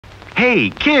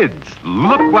Hey, kids,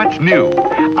 look what's new.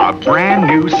 A brand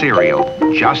new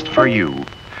cereal just for you.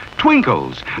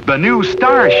 Twinkles, the new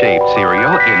star-shaped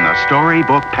cereal in the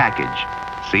storybook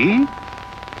package. See?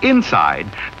 Inside,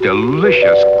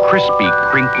 delicious, crispy,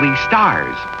 crinkly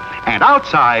stars. And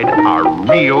outside,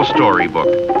 a real storybook.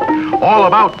 All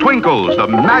about Twinkles, the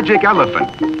magic elephant.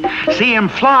 See him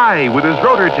fly with his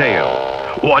rotor tail.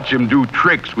 Watch him do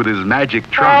tricks with his magic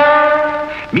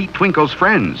trunk. Meet Twinkle's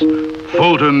friends,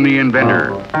 Fulton the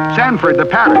inventor, Sanford the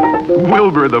parrot,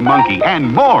 Wilbur the monkey,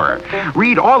 and more.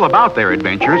 Read all about their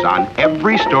adventures on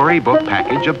every storybook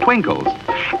package of Twinkles.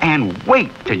 And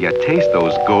wait till you taste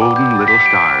those golden little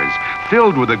stars,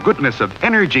 filled with the goodness of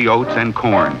energy oats and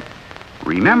corn.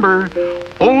 Remember,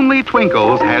 only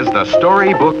Twinkles has the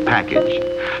storybook package.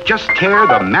 Just tear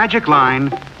the magic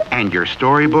line and your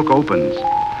storybook opens.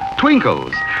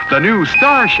 Twinkles, the new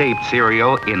star-shaped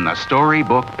cereal in the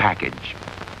storybook package.